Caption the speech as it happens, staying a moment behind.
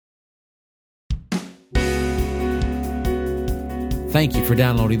Thank you for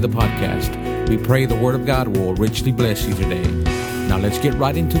downloading the podcast. We pray the Word of God will richly bless you today. Now let's get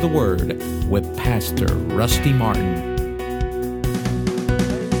right into the Word with Pastor Rusty Martin.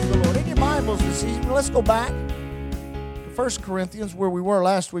 Praise the Lord. In your Bibles this evening, let's go back to 1 Corinthians where we were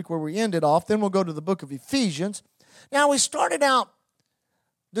last week, where we ended off. Then we'll go to the book of Ephesians. Now we started out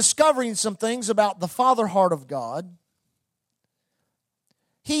discovering some things about the Father heart of God.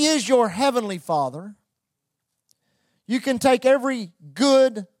 He is your heavenly Father. You can take every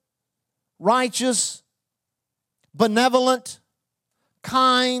good, righteous, benevolent,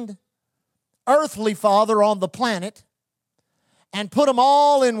 kind, earthly father on the planet and put them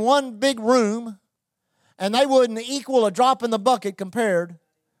all in one big room, and they wouldn't equal a drop in the bucket compared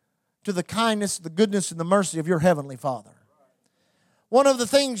to the kindness, the goodness, and the mercy of your heavenly Father. One of the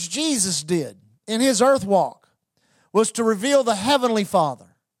things Jesus did in His earth walk was to reveal the heavenly Father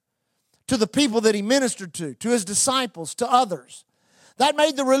to the people that He ministered to His disciples, to others. That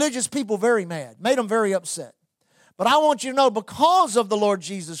made the religious people very mad, made them very upset. But I want you to know, because of the Lord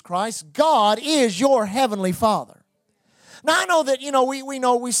Jesus Christ, God is your heavenly Father. Now, I know that,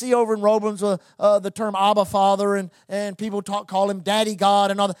 we see over in Romans the term Abba Father, and people call Him Daddy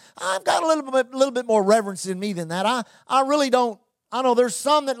God and all that. I've got a little bit more reverence in me than that. I really don't. I know there's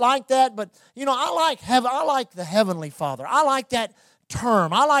some that like that, but, I like the heavenly Father. I like that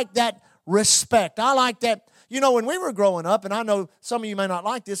term. I like that respect. I like that. When we were growing up, and I know some of you may not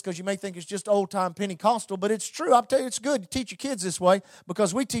like this because you may think it's just old-time Pentecostal, but it's true. I'll tell you, it's good to teach your kids this way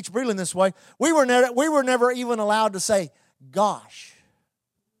because we teach Breland this way. We were never even allowed to say, gosh.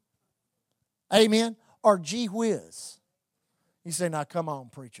 Amen? Or gee whiz. You say, now come on,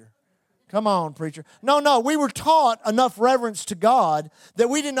 preacher. Come on, preacher. No, we were taught enough reverence to God that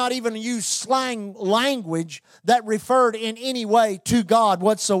we did not even use slang language that referred in any way to God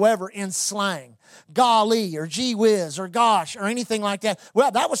whatsoever in slang. Golly or gee whiz or gosh or anything like that.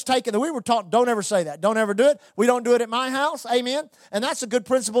 Well, that was taken. We were taught, don't ever say that. Don't ever do it. We don't do it at my house. Amen. And that's a good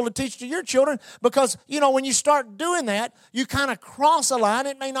principle to teach to your children because, when you start doing that, you kind of cross a line.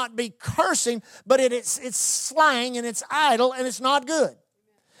 It may not be cursing, but it's slang and it's idle and it's not good.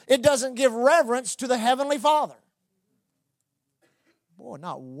 It doesn't give reverence to the Heavenly Father. Boy,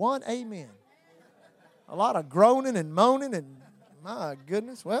 not one amen. A lot of groaning and moaning and my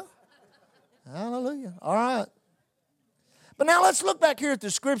goodness. Well, hallelujah. All right. But now let's look back here at the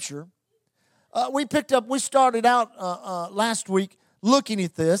Scripture. We started out last week looking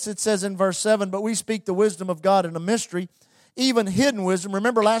at this. It says in verse 7, but we speak the wisdom of God in a mystery, even hidden wisdom.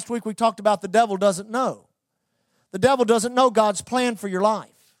 Remember last week we talked about the devil doesn't know. The devil doesn't know God's plan for your life.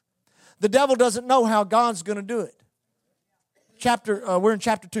 The devil doesn't know how God's going to do it. We're in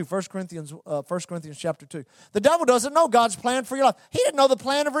chapter 2, 1 Corinthians chapter 2. The devil doesn't know God's plan for your life. He didn't know the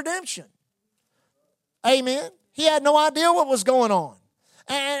plan of redemption. Amen. He had no idea what was going on.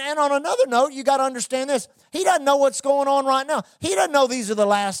 And on another note, you got to understand this. He doesn't know what's going on right now. He doesn't know these are the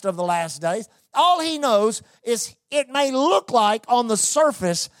last of the last days. All he knows is it may look like on the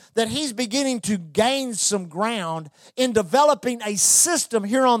surface that he's beginning to gain some ground in developing a system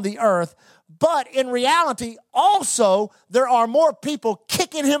here on the earth. But in reality, also, there are more people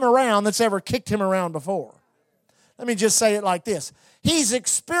kicking him around that's ever kicked him around before. Let me just say it like this. He's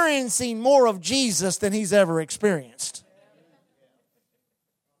experiencing more of Jesus than he's ever experienced.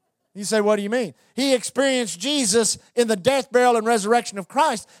 You say, what do you mean? He experienced Jesus in the death, burial, and resurrection of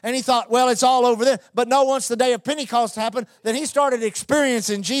Christ, and he thought, well, it's all over there. But no, once the day of Pentecost happened, then he started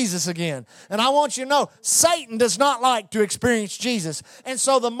experiencing Jesus again. And I want you to know, Satan does not like to experience Jesus. And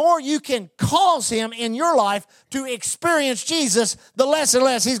so the more you can cause him in your life to experience Jesus, the less and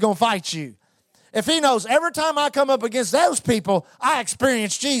less he's going to fight you. If he knows every time I come up against those people, I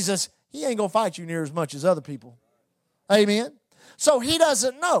experience Jesus, he ain't going to fight you near as much as other people. Amen? So he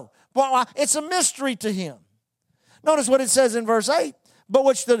doesn't know. Well, it's a mystery to him. Notice what it says in verse 8. But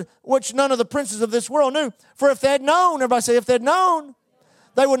which none of the princes of this world knew. For if they had known, everybody say, if they had known,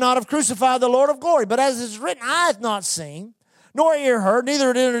 they would not have crucified the Lord of glory. But as it is written, eye hath not seen, nor ear heard,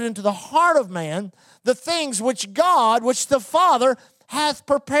 neither it entered into the heart of man, the things which God, which the Father, hath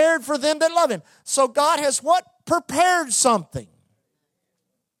prepared for them that love him. So God has what? Prepared something.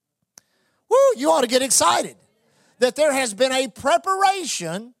 Woo, you ought to get excited that there has been a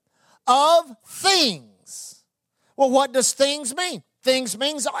preparation of things. Well, what does things mean? Things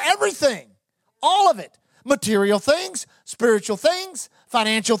means everything. All of it. Material things, spiritual things,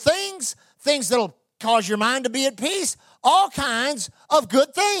 financial things, things that'll cause your mind to be at peace, all kinds of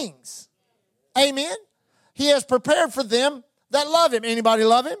good things. Amen? He has prepared for them that love him. Anybody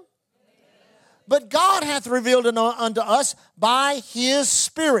love him? But God hath revealed unto us by his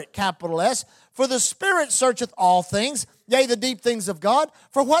Spirit, capital S, for the Spirit searcheth all things, yea, the deep things of God.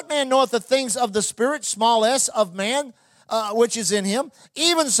 For what man knoweth the things of the Spirit, small s, of man, which is in him?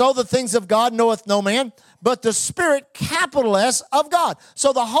 Even so the things of God knoweth no man, but the Spirit, capital S, of God.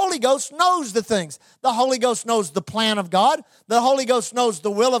 So the Holy Ghost knows the things. The Holy Ghost knows the plan of God. The Holy Ghost knows the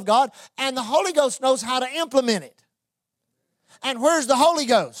will of God. And the Holy Ghost knows how to implement it. And where's the Holy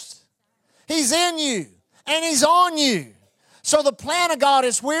Ghost? He's in you. And He's on you. So the plan of God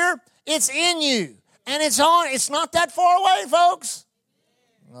is where? It's in you. And it's on. It's not that far away, folks.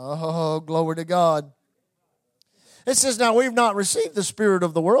 Oh, glory to God. It says, now we've not received the spirit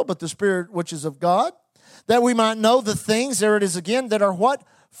of the world, but the Spirit which is of God, that we might know the things, there it is again, that are what?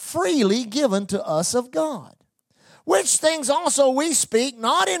 Freely given to us of God. Which things also we speak,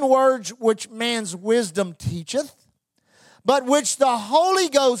 not in words which man's wisdom teacheth, but which the Holy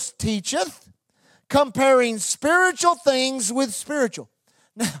Ghost teacheth, comparing spiritual things with spiritual.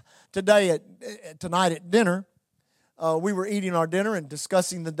 Now, tonight at dinner, we were eating our dinner and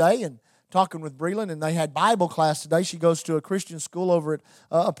discussing the day and talking with Breland, and they had Bible class today. She goes to a Christian school over at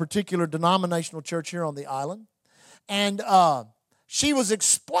a particular denominational church here on the island. And she was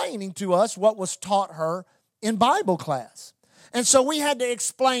explaining to us what was taught her in Bible class. And so we had to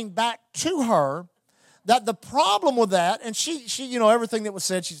explain back to her that the problem with that, and she everything that was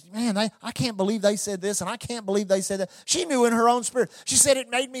said, she's, man, I can't believe they said this, and I can't believe they said that. She knew in her own spirit. She said, it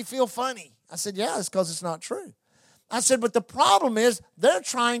made me feel funny. I said, yeah, it's because it's not true. I said, but the problem is they're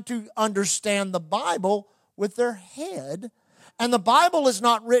trying to understand the Bible with their head, and the Bible is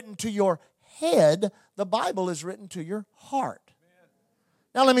not written to your head. The Bible is written to your heart.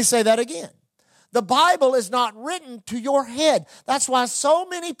 Now let me say that again. The Bible is not written to your head. That's why so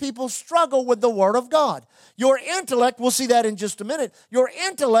many people struggle with the Word of God. Your intellect, we'll see that in just a minute, your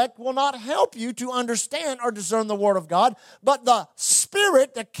intellect will not help you to understand or discern the Word of God, but the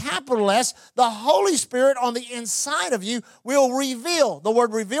Spirit, the capital S, the Holy Spirit on the inside of you will reveal, the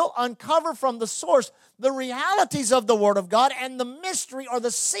word reveal, uncover from the source, the realities of the Word of God and the mystery or the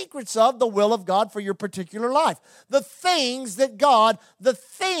secrets of the will of God for your particular life. The things that God, the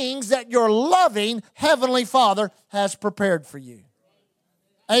things that your loving Heavenly Father has prepared for you.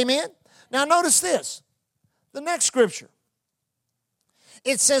 Amen? Now notice this. The next scripture.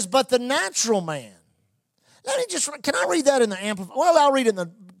 It says, but the natural man. Can I read that in the Amplified? Well, I'll read it in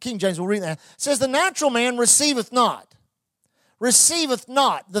the King James. We'll read that. It says, the natural man receiveth not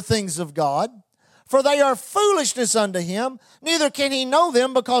the things of God, for they are foolishness unto him, neither can he know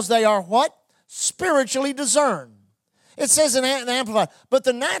them because they are what? Spiritually discerned. It says in the Amplified, but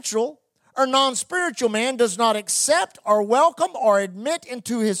the natural or non-spiritual man does not accept or welcome or admit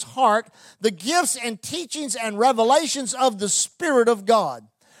into his heart the gifts and teachings and revelations of the Spirit of God.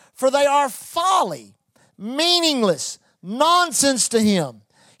 For they are folly, meaningless, nonsense to him.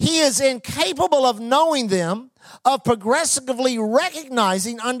 He is incapable of knowing them, of progressively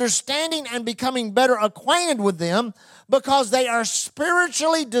recognizing, understanding, and becoming better acquainted with them because they are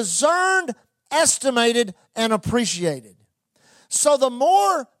spiritually discerned, estimated, and appreciated. So the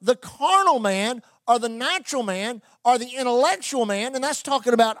more the carnal man or the natural man or the intellectual man, and that's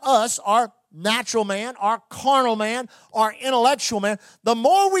talking about us, our natural man, our carnal man, our intellectual man, the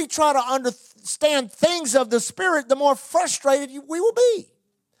more we try to understand things of the Spirit, the more frustrated we will be.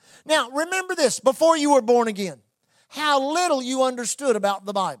 Now, remember this, before you were born again, how little you understood about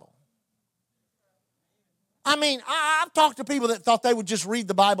the Bible. I mean, I've talked to people that thought they would just read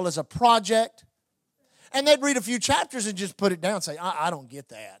the Bible as a project, and they'd read a few chapters and just put it down and say, I don't get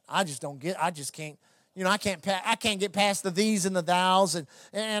that. I just can't, I can't get past the these and the thous,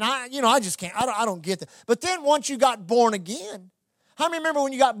 and I just can't, I don't get that. But then once you got born again, how many remember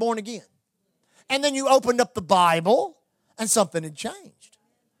when you got born again? And then you opened up the Bible and something had changed.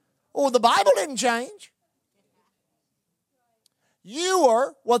 Oh, the Bible didn't change. You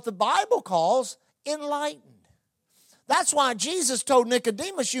were what the Bible calls enlightened. That's why Jesus told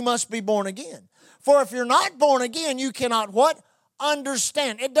Nicodemus, you must be born again. For if you're not born again, you cannot what?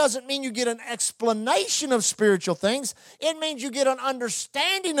 Understand. It doesn't mean you get an explanation of spiritual things. It means you get an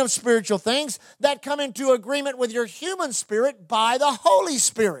understanding of spiritual things that come into agreement with your human spirit by the Holy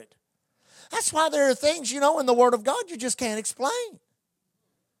Spirit. That's why there are things, in the Word of God you just can't explain.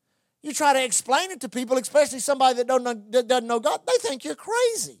 You try to explain it to people, especially somebody that doesn't know God, they think you're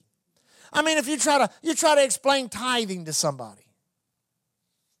crazy. I mean, if you try to explain tithing to somebody.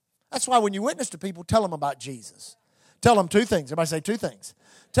 That's why when you witness to people, tell them about Jesus. Tell them two things. Everybody say two things.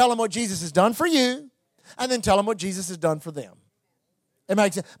 Tell them what Jesus has done for you, and then tell them what Jesus has done for them. It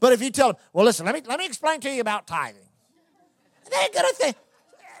makes sense. But if you tell them, well, listen, let me explain to you about tithing. They're going to think,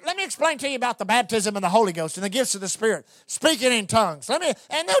 let me explain to you about the baptism of the Holy Ghost and the gifts of the Spirit, speaking in tongues. And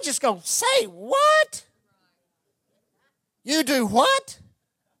they'll just go, say what? You do what?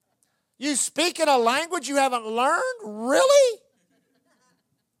 You speak in a language you haven't learned? Really?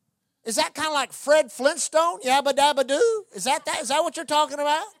 Is that kind of like Fred Flintstone? Yabba dabba doo? Is that what you're talking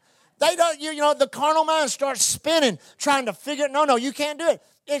about? They don't, you know, the carnal mind starts spinning, trying to figure it. No, you can't do it.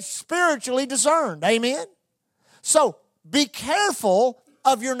 It's spiritually discerned. Amen? So be careful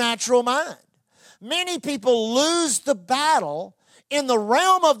of your natural mind. Many people lose the battle in the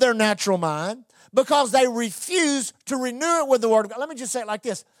realm of their natural mind because they refuse to renew it with the Word of God. Let me just say it like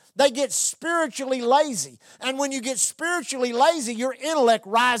this. They get spiritually lazy. And when you get spiritually lazy, your intellect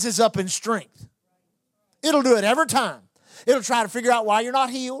rises up in strength. It'll do it every time. It'll try to figure out why you're not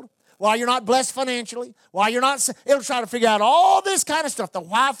healed, why you're not blessed financially, why you're not... It'll try to figure out all this kind of stuff, the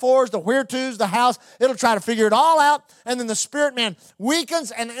why fors, the where tos, the hows. It'll try to figure it all out, and then the spirit man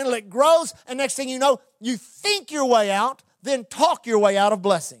weakens and the intellect grows, and next thing you know, you think your way out, then talk your way out of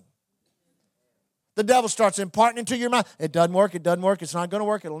blessing. The devil starts imparting into your mind. It doesn't work, it's not going to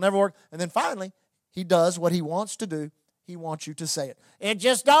work, it'll never work. And then finally, he does what he wants to do. He wants you to say it. It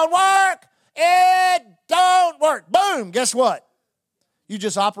just don't work. It don't work. Boom, guess what? You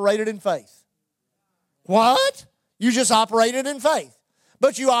just operated in faith. What? You just operated in faith.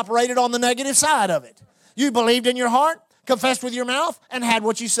 But you operated on the negative side of it. You believed in your heart, confessed with your mouth, and had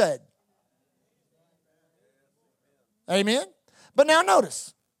what you said. Amen? But now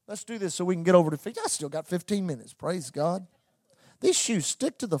notice. Let's do this so we can get over to feet. I still got 15 minutes. Praise God. These shoes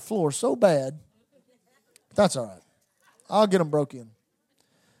stick to the floor so bad. That's all right. I'll get them broke in.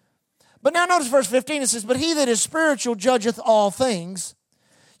 But now notice verse 15. It says, but he that is spiritual judgeth all things,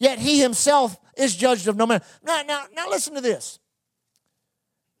 yet he himself is judged of no man. Now listen to this.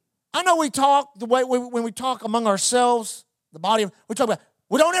 I know we talk the way when we talk among ourselves, the body, we talk about,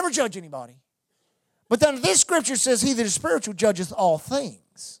 we don't ever judge anybody. But then this scripture says, he that is spiritual judgeth all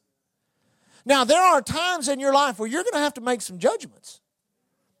things. Now, there are times in your life where you're going to have to make some judgments.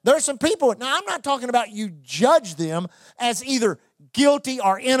 There are some people, now I'm not talking about you judge them as either guilty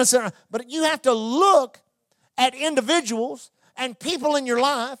or innocent, but you have to look at individuals and people in your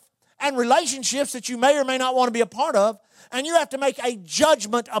life and relationships that you may or may not want to be a part of, and you have to make a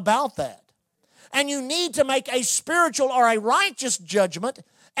judgment about that. And you need to make a spiritual or a righteous judgment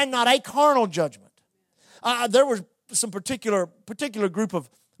and not a carnal judgment. There was some particular group of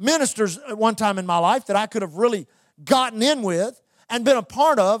ministers at one time in my life that I could have really gotten in with and been a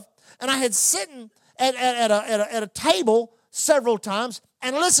part of, and I had sitting at a table several times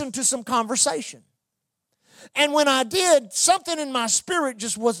and listened to some conversation. And when I did, something in my spirit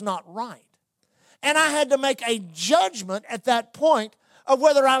just was not right. And I had to make a judgment at that point of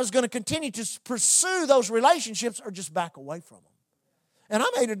whether I was going to continue to pursue those relationships or just back away from them. And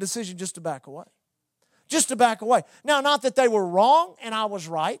I made a decision just to back away. Just to back away. Now, not that they were wrong and I was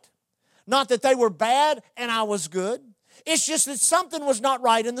right. Not that they were bad and I was good. It's just that something was not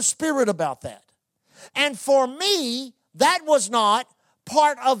right in the spirit about that. And for me, that was not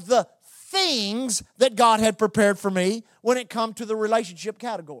part of the things that God had prepared for me when it come to the relationship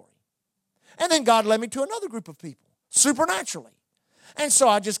category. And then God led me to another group of people, supernaturally. And so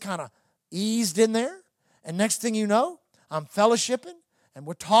I just kind of eased in there. And next thing you know, I'm fellowshipping and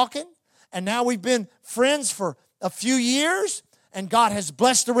we're talking. And now we've been friends for a few years, and God has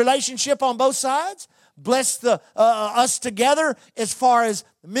blessed the relationship on both sides, blessed us together as far as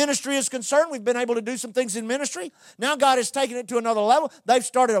ministry is concerned. We've been able to do some things in ministry. Now God has taken it to another level. They've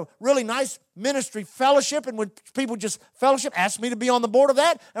started a really nice ministry fellowship, and when people just fellowship, asked me to be on the board of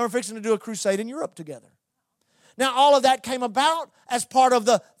that, and we're fixing to do a crusade in Europe together. Now, all of that came about as part of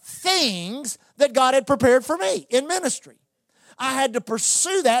the things that God had prepared for me in ministry. I had to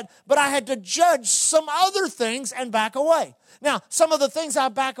pursue that, but I had to judge some other things and back away. Now, some of the things I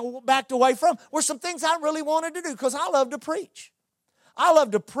backed away from were some things I really wanted to do because I love to preach. I love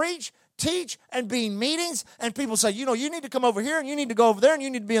to preach, teach, and be in meetings, and people say, you need to come over here, and you need to go over there, and you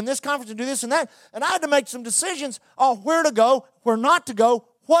need to be in this conference and do this and that. And I had to make some decisions on where to go, where not to go,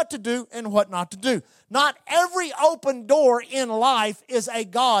 what to do, and what not to do. Not every open door in life is a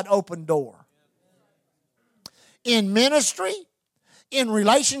God-open door. In ministry, in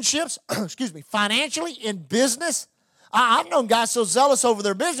relationships, financially, in business. I've known guys so zealous over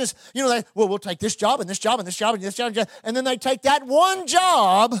their business, we'll take this job and this job and this job and this job, and then they take that one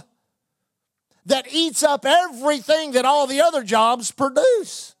job that eats up everything that all the other jobs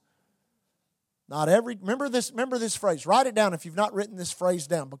produce. Remember this phrase. Write it down if you've not written this phrase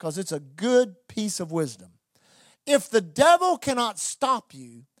down, because it's a good piece of wisdom. If the devil cannot stop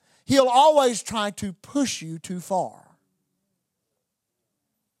you, he'll always try to push you too far.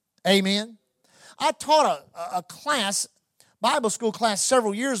 Amen. I taught a class, Bible school class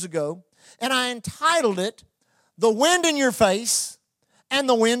several years ago, and I entitled it, the wind in your face, and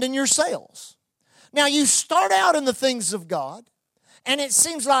the wind in your sails. Now, you start out in the things of God, and it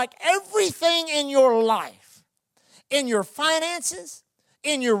seems like everything in your life, in your finances,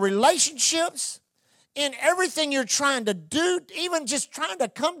 in your relationships, in everything you're trying to do, even just trying to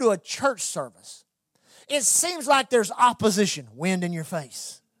come to a church service, it seems like there's opposition. Wind in your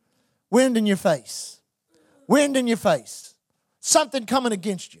face. Wind in your face. Wind in your face. Something coming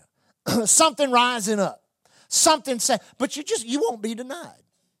against you. Something rising up. Something say, but you won't be denied.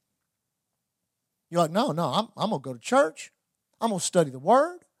 You're like, no, I'm going to go to church. I'm going to study the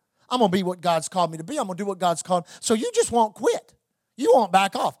Word. I'm going to be what God's called me to be. I'm going to do what God's called. So you just won't quit. You won't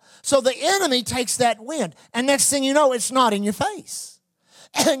back off. So the enemy takes that wind, and next thing you know, it's not in your face.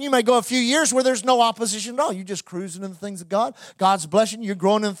 And you may go a few years where there's no opposition at all. You're just cruising in the things of God. God's blessing you. You're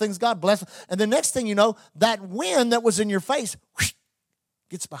growing in the things of God. Blessing. And the next thing you know, that wind that was in your face whoosh,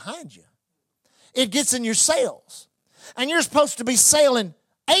 gets behind you. It gets in your sails. And you're supposed to be sailing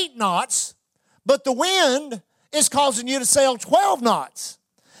 8 knots, but the wind is causing you to sail 12 knots.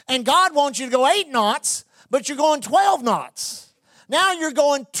 And God wants you to go 8 knots, but you're going 12 knots. Now you're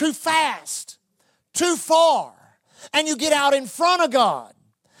going too fast, too far, and you get out in front of God.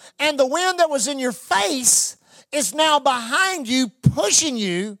 And the wind that was in your face is now behind you, pushing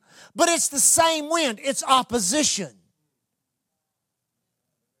you, but it's the same wind. It's opposition.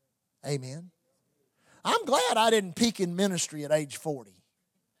 Amen. I'm glad I didn't peak in ministry at age 40.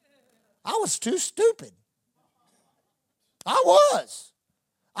 I was too stupid. I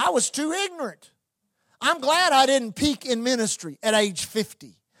was too ignorant. I'm glad I didn't peak in ministry at age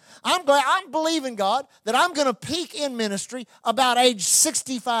 50. I'm believing God that I'm going to peak in ministry about age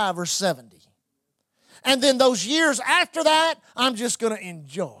 65 or 70. And then those years after that, I'm just going to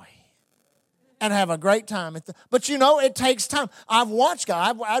enjoy and have a great time. But you know, it takes time. I've watched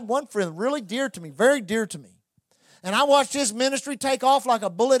God. I had one friend really dear to me, very dear to me. And I watched his ministry take off like a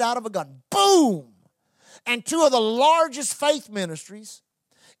bullet out of a gun. Boom! And 2 of the largest faith ministries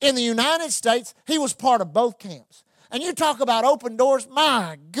in the United States, he was part of both camps. And you talk about open doors,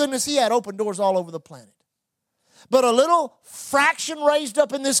 my goodness, he had open doors all over the planet. But a little fraction raised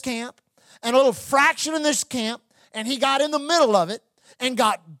up in this camp, and a little fraction in this camp, and he got in the middle of it, and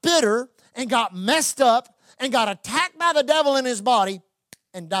got bitter, and got messed up, and got attacked by the devil in his body,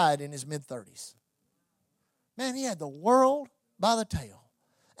 and died in his mid-30s. Man, he had the world by the tail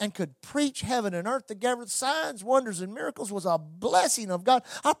and could preach heaven and earth together. Signs, wonders, and miracles was a blessing of God.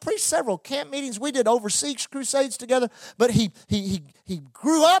 I preached several camp meetings. We did overseas crusades together. But he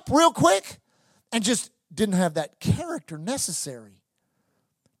grew up real quick and just didn't have that character necessary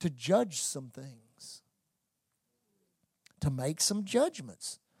to judge some things, to make some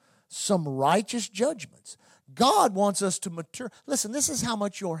judgments, some righteous judgments. God wants us to mature. Listen, this is how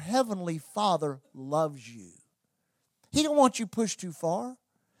much your heavenly Father loves you. He don't want you pushed too far.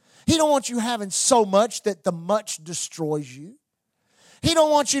 He don't want you having so much that the much destroys you. He don't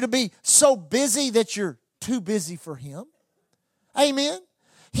want you to be so busy that you're too busy for Him. Amen?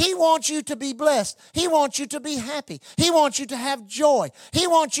 He wants you to be blessed. He wants you to be happy. He wants you to have joy. He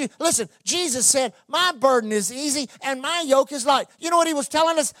wants you, listen, Jesus said, my burden is easy and my yoke is light. You know what He was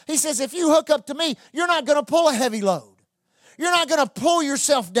telling us? He says, if you hook up to me, you're not going to pull a heavy load. You're not going to pull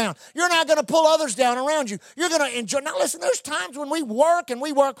yourself down. You're not going to pull others down around you. You're going to enjoy. Now listen, there's times when we work and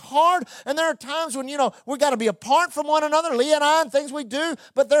we work hard, and there are times when, we got to be apart from one another, Leah and I, and things we do,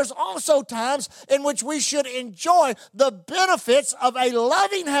 but there's also times in which we should enjoy the benefits of a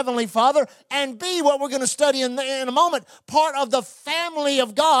loving Heavenly Father and be what we're going to study in a moment, part of the family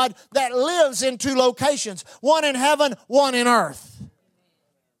of God that lives in 2 locations, one in heaven, one in earth.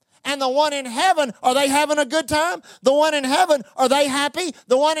 And the one in heaven, are they having a good time? The one in heaven, are they happy?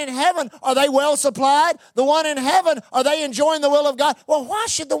 The one in heaven, are they well supplied? The one in heaven, are they enjoying the will of God? Well, why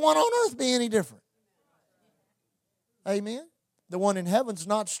should the one on earth be any different? Amen? The one in heaven's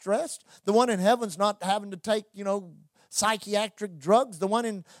not stressed. The one in heaven's not having to take, psychiatric drugs. The one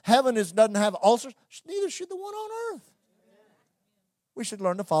in heaven doesn't have ulcers. Neither should the one on earth. We should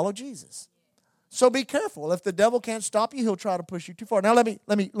learn to follow Jesus. So be careful. If the devil can't stop you, he'll try to push you too far. Now let me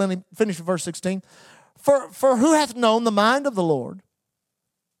finish with verse 16. For who hath known the mind of the Lord,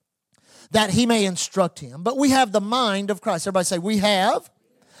 that He may instruct him? But we have the mind of Christ. Everybody say, we have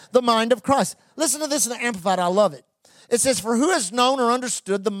the mind of Christ. Listen to this in the Amplified. I love it. It says, for who has known or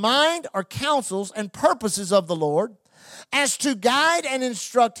understood the mind or counsels and purposes of the Lord, as to guide and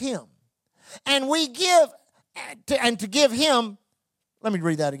instruct him? And we give, and to give him. Let me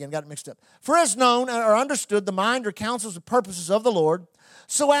read that again, got it mixed up. For has known or understood the mind or counsels and purposes of the Lord,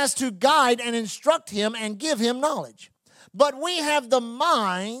 so as to guide and instruct him and give him knowledge. But we have the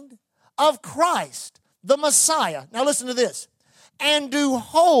mind of Christ. the Messiah. Now listen to this. And do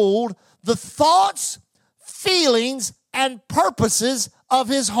hold the thoughts, feelings, and purposes of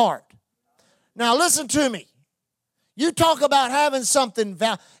his heart. Now listen to me. You talk about having something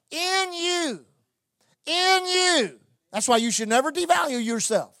in you. That's why you should never devalue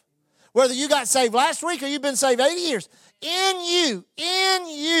yourself. Whether you got saved last week or you've been saved 80 years. In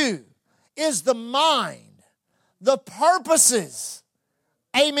you is the mind, the purposes.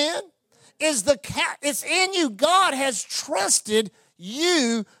 Amen? It's in you. God has trusted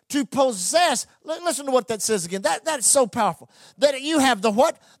you to possess. Listen to what that says again. That's so powerful. That you have the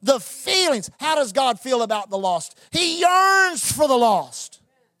what? The feelings. How does God feel about the lost? He yearns for the lost.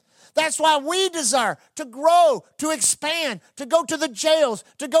 That's why we desire to grow, to expand, to go to the jails,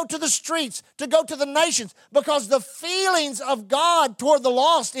 to go to the streets, to go to the nations, because the feelings of God toward the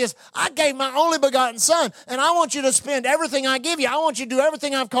lost is, I gave my only begotten Son, and I want you to spend everything I give you. I want you to do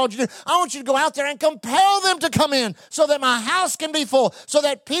everything I've called you to do. I want you to go out there and compel them to come in so that my house can be full, so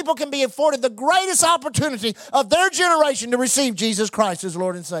that people can be afforded the greatest opportunity of their generation to receive Jesus Christ as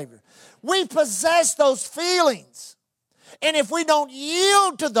Lord and Savior. We possess those feelings. And if we don't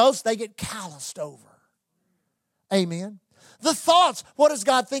yield to those, they get calloused over. Amen. The thoughts. What does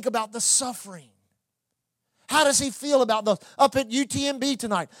God think about the suffering? How does he feel about those? Up at UTMB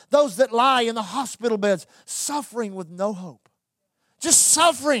tonight, those that lie in the hospital beds, suffering with no hope. Just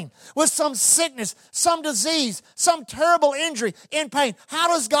suffering with some sickness, some disease, some terrible injury, in pain. How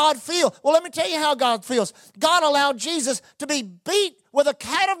does God feel? Well, let me tell you how God feels. God allowed Jesus to be beat with a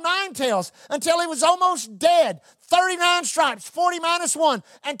cat of nine tails until he was almost dead. 39 stripes, 40 minus 1,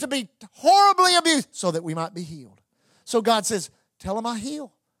 and to be horribly abused so that we might be healed. So God says, tell them I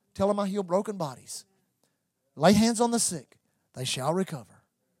heal. Tell them I heal broken bodies. Lay hands on the sick. They shall recover.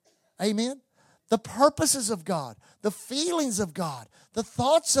 Amen. The purposes of God, the feelings of God, the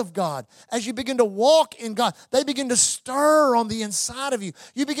thoughts of God, as you begin to walk in God, they begin to stir on the inside of you.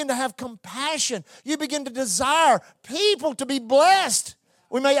 You begin to have compassion. You begin to desire people to be blessed.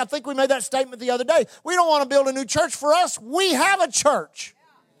 I think we made that statement the other day. We don't want to build a new church for us. We have a church.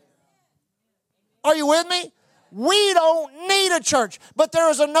 Are you with me? We don't need a church, but there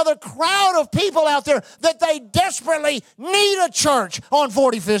is another crowd of people out there that they desperately need a church on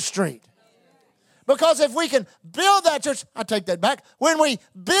 45th Street. Because if we can build that church, I take that back. When we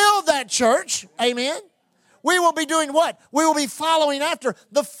build that church, amen, we will be doing what? We will be following after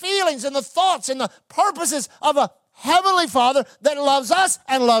the feelings and the thoughts and the purposes of a Heavenly Father that loves us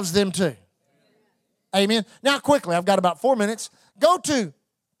and loves them too. Amen. Now quickly, I've got about 4 minutes. Go to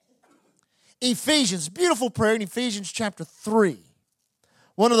Ephesians, beautiful prayer in Ephesians chapter 3.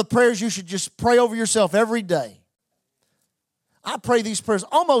 One of the prayers you should just pray over yourself every day. I pray these prayers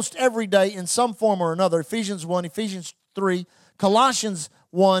almost every day in some form or another. Ephesians 1, Ephesians 3, Colossians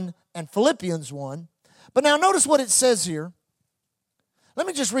 1, and Philippians 1. But now notice what it says here. Let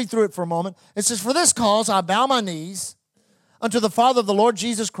me just read through it for a moment. It says, for this cause I bow my knees unto the Father of the Lord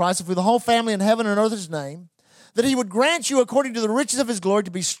Jesus Christ, and for the whole family in heaven and earth his name, that he would grant you according to the riches of his glory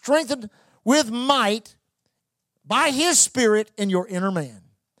to be strengthened with might by his Spirit in your inner man,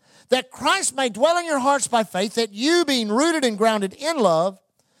 that Christ may dwell in your hearts by faith, that you, being rooted and grounded in love,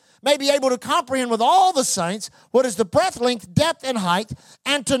 may be able to comprehend with all the saints what is the breadth, length, depth, and height,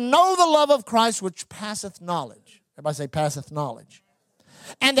 and to know the love of Christ which passeth knowledge. Everybody say passeth knowledge.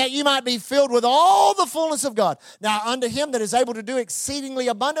 And that you might be filled with all the fullness of God. Now, unto him that is able to do exceedingly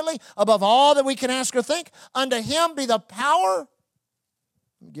abundantly above all that we can ask or think, unto him be the power,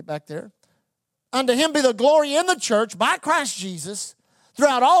 let me get back there, unto him be the glory in the church by Christ Jesus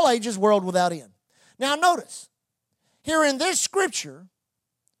throughout all ages, world without end. Now, notice, here in this scripture,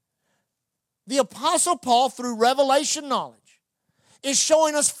 the Apostle Paul, through revelation knowledge, is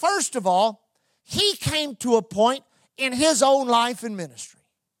showing us, first of all, he came to a point in his own life and ministry.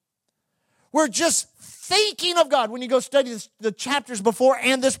 We're just thinking of God. When you go study the chapters before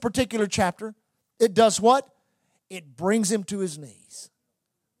and this particular chapter, it does what? It brings him to his knees.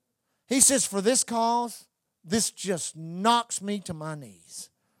 He says, for this cause, this just knocks me to my knees.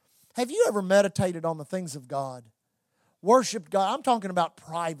 Have you ever meditated on the things of God? Worshiped God. I'm talking about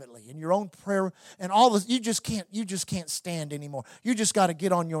privately in your own prayer and all this. You just can't stand anymore. You just got to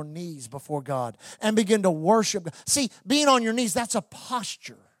get on your knees before God and begin to worship God. See, being on your knees, that's a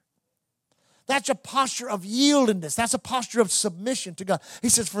posture. That's a posture of yieldedness. That's a posture of submission to God. He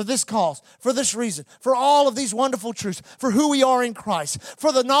says, for this cause, for this reason, for all of these wonderful truths, for who we are in Christ,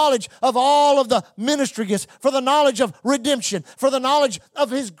 for the knowledge of all of the ministry gifts, for the knowledge of redemption, for the knowledge of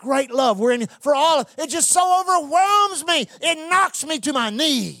his great love. For all of it just so overwhelms me. It knocks me to my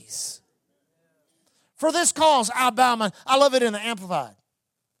knees. For this cause, I bow my, I love it in the Amplified.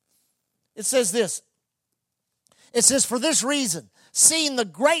 It says this, It says, for this reason, seeing the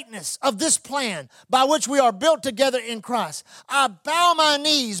greatness of this plan by which we are built together in Christ, I bow my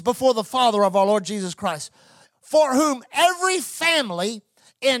knees before the Father of our Lord Jesus Christ, for whom every family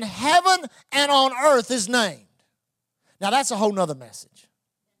in heaven and on earth is named. Now that's a whole nother message.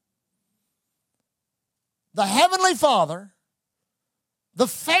 The Heavenly Father, the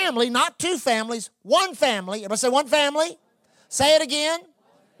family, not two families, one family. Everybody say one family. Say it again.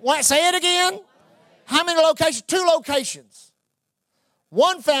 Say it again. How many locations? 2 locations.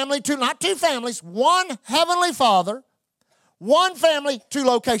 One family, not two families, one Heavenly Father, one family, 2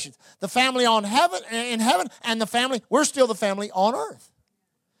 locations. The family in heaven, and the family, we're still the family on earth.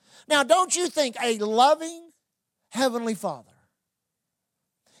 Now, don't you think a loving Heavenly Father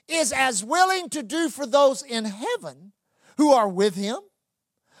is as willing to do for those in heaven who are with Him,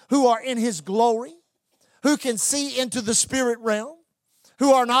 who are in His glory, who can see into the spirit realm,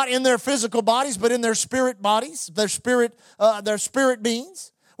 who are not in their physical bodies, but in their spirit bodies, their spirit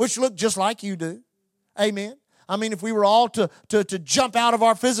beings, which look just like you do. Amen. I mean, if we were all to jump out of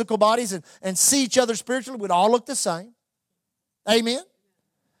our physical bodies and see each other spiritually, we'd all look the same. Amen.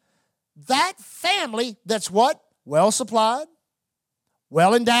 That family that's what? Well supplied,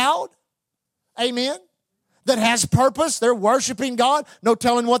 well endowed. Amen. That has purpose. They're worshiping God. No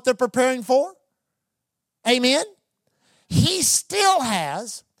telling what they're preparing for. Amen. He still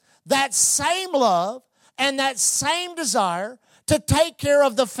has that same love and that same desire to take care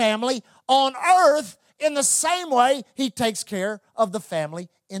of the family on earth in the same way He takes care of the family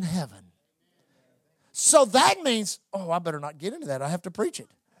in heaven. So that means, I better not get into that. I have to preach it.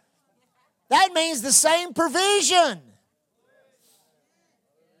 That means the same provision.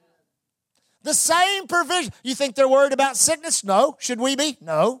 The same provision. You think they're worried about sickness? No. Should we be?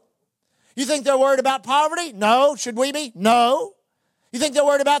 No. You think they're worried about poverty? No. Should we be? No. You think they're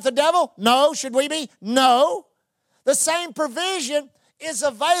worried about the devil? No. Should we be? No. The same provision is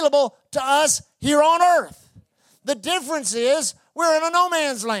available to us here on earth. The difference is we're in a no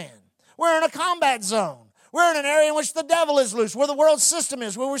man's land. We're in a combat zone. We're in an area in which the devil is loose, where the world system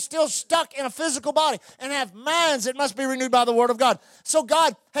is, where we're still stuck in a physical body and have minds that must be renewed by the Word of God. So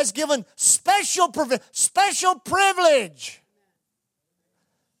God has given special privilege,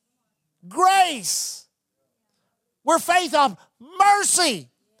 grace, where faith of mercy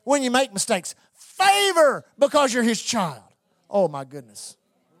when you make mistakes, favor because you're His child. Oh, my goodness.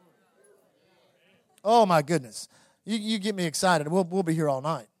 Oh, my goodness. You get me excited. We'll be here all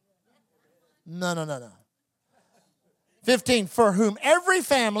night. No. 15, for whom every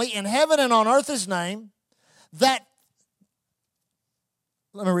family in heaven and on earth is named, let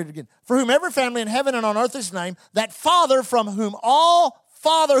me read it again. For whom every family in heaven and on earth is named, that Father from whom all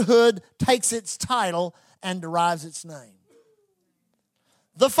fatherhood takes its title and derives its name.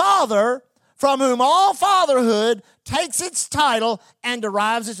 The Father from whom all fatherhood takes its title and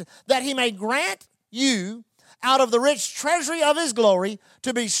derives its, that He may grant you out of the rich treasury of His glory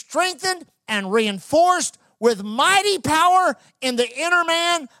to be strengthened and reinforced with mighty power in the inner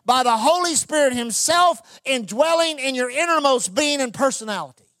man by the Holy Spirit Himself indwelling in your innermost being and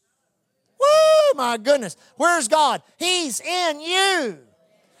personality. Woo, my goodness. Where's God? He's in you.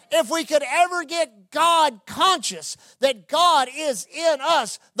 If we could ever get God conscious that God is in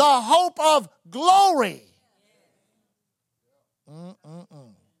us, the hope of glory.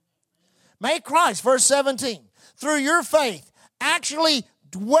 May Christ, verse 17, through your faith actually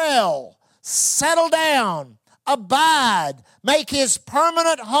dwell, settle down, abide, make His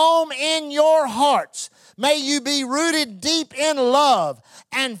permanent home in your hearts. May you be rooted deep in love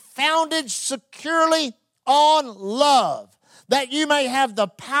and founded securely on love, that you may have the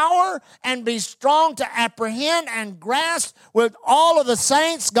power and be strong to apprehend and grasp with all of the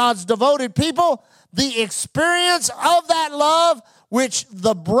saints, God's devoted people, the experience of that love, which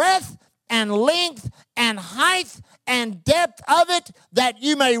the breadth and length and height and depth of it, that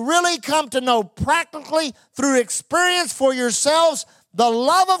you may really come to know practically through experience for yourselves the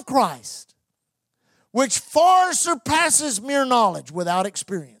love of Christ, which far surpasses mere knowledge without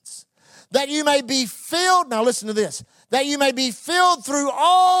experience. That you may be filled, now listen to this, that you may be filled through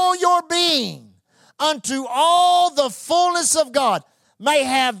all your being unto all the fullness of God, may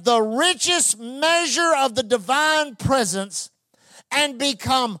have the richest measure of the divine presence and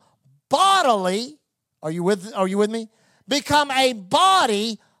become bodily, are you with me? Become a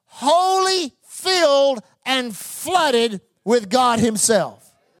body wholly filled and flooded with God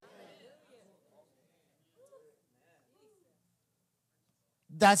Himself.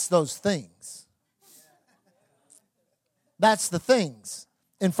 That's those things. That's the things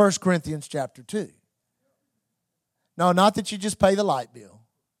in 1 Corinthians chapter 2. No, not that you just pay the light bill.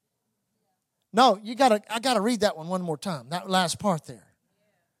 No, I gotta read that one more time. That last part there.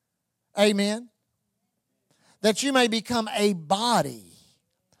 Amen. That you may become a body,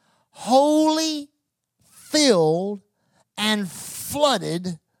 wholly filled and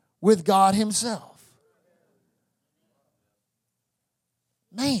flooded with God Himself.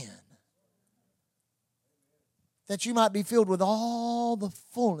 Man. That you might be filled with all the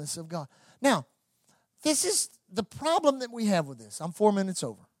fullness of God. Now, this is the problem that we have with this. I'm 4 minutes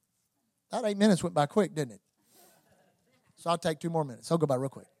over. That 8 minutes went by quick, didn't it? So I'll take 2 more minutes. I'll go by real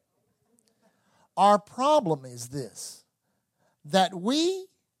quick. Our problem is this, that we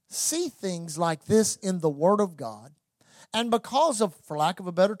see things like this in the Word of God, and because of, for lack of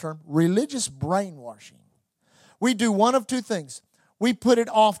a better term, religious brainwashing, we do one of 2 things. We put it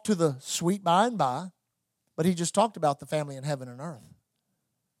off to the sweet by and by, but he just talked about the family in heaven and earth.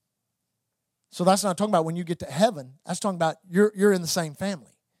 So that's not talking about when you get to heaven. That's talking about you're in the same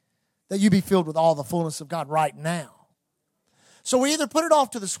family, that you be filled with all the fullness of God right now. So we either put it off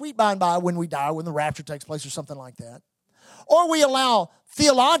to the sweet by and by when we die, when the rapture takes place or something like that, or we allow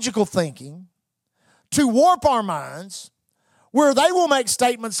theological thinking to warp our minds where they will make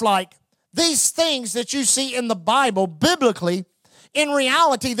statements like, these things that you see in the Bible, biblically, in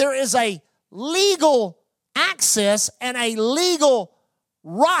reality, there is a legal access and a legal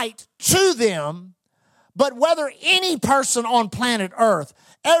right to them, but whether any person on planet Earth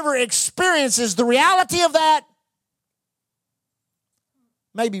ever experiences the reality of that,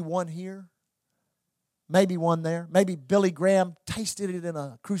 maybe one here, maybe one there. Maybe Billy Graham tasted it in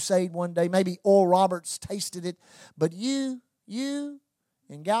a crusade one day. Maybe Oral Roberts tasted it. But you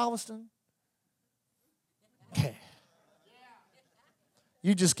in Galveston,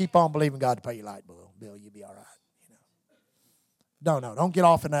 you just keep on believing God to pay your light bill. You'll be all right. Don't get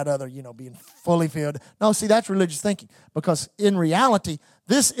off in that other, being fully filled. No, see, that's religious thinking. Because in reality,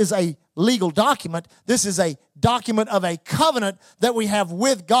 this is a legal document. This is a document of a covenant that we have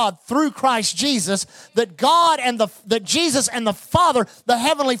with God through Christ Jesus, that that Jesus and the Father, the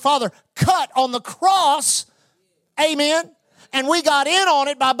Heavenly Father, cut on the cross. Amen. And we got in on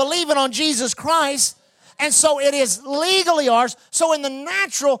it by believing on Jesus Christ. And so it is legally ours. So in the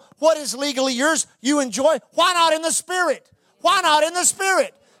natural, what is legally yours, you enjoy. Why not in the Spirit? Why not in the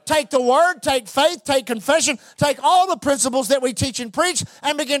Spirit? Take the Word, take faith, take confession, take all the principles that we teach and preach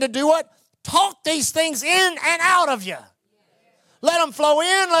and begin to do what? Talk these things in and out of you. Let them flow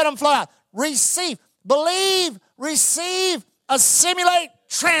in, let them flow out. Receive, believe, receive, assimilate,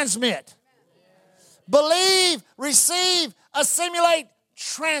 transmit. Believe, receive, assimilate,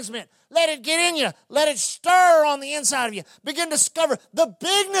 transmit. Let it get in you. Let it stir on the inside of you. Begin to discover the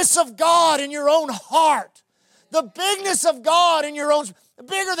bigness of God in your own heart. The bigness of God in your own,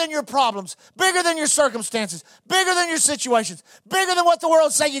 bigger than your problems, bigger than your circumstances, bigger than your situations, bigger than what the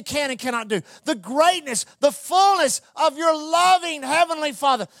world say you can and cannot do. The greatness, the fullness of your loving Heavenly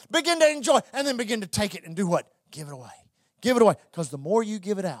Father. Begin to enjoy and then begin to take it and do what? Give it away. Give it away. Because the more you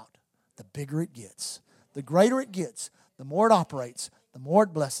give it out, the bigger it gets. The greater it gets, the more it operates, the more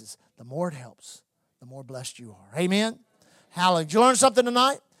it blesses, the more it helps, the more blessed you are. Amen? Hallelujah. Did you learn something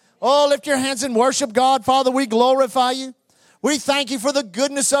tonight? Oh, lift your hands and worship God. Father, we glorify you. We thank you for the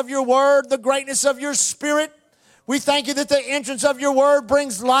goodness of your word, the greatness of your Spirit. We thank you that the entrance of your word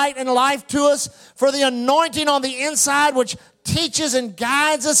brings light and life to us, for the anointing on the inside which teaches and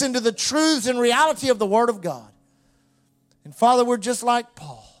guides us into the truths and reality of the Word of God. And Father, we're just like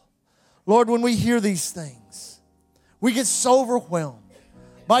Paul. Lord, when we hear these things, we get so overwhelmed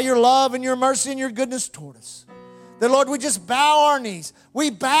by your love and your mercy and your goodness toward us, that, Lord, we just bow our knees.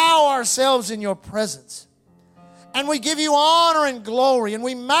 We bow ourselves in your presence. And we give you honor and glory, and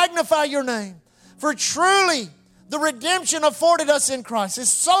we magnify your name. For truly, the redemption afforded us in Christ is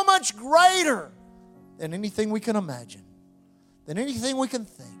so much greater than anything we can imagine, than anything we can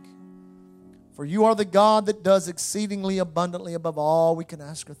think. For you are the God that does exceedingly abundantly above all we can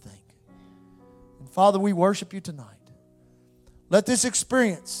ask or think. And Father, we worship you tonight. Let this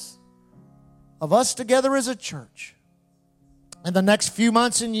experience of us together as a church in the next few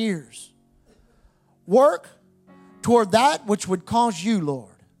months and years work toward that which would cause you, Lord,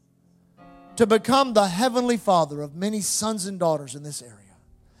 to become the Heavenly Father of many sons and daughters in this area.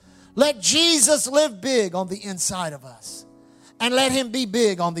 Let Jesus live big on the inside of us, and let him be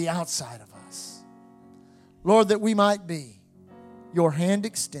big on the outside of us. Lord, that we might be your hand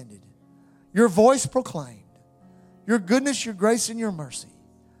extended, your voice proclaimed, your goodness, your grace, and your mercy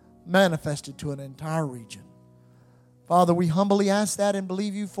manifested to an entire region. Father, we humbly ask that and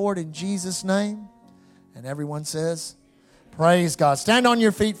believe you for it in Jesus' name. And everyone says, praise God. Stand on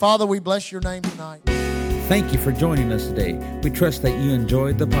your feet. Father, we bless your name tonight. Thank you for joining us today. We trust that you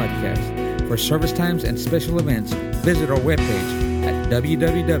enjoyed the podcast. For service times and special events, visit our webpage at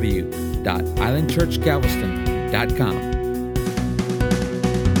www.islandchurchgalveston.com.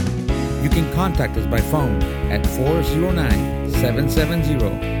 You can contact us by phone at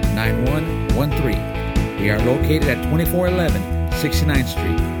 409-770-9113. We are located at 2411 69th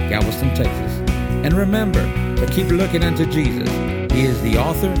Street, Galveston, Texas. And remember to keep looking unto Jesus. He is the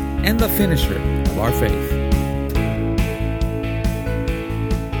author and the finisher of our faith.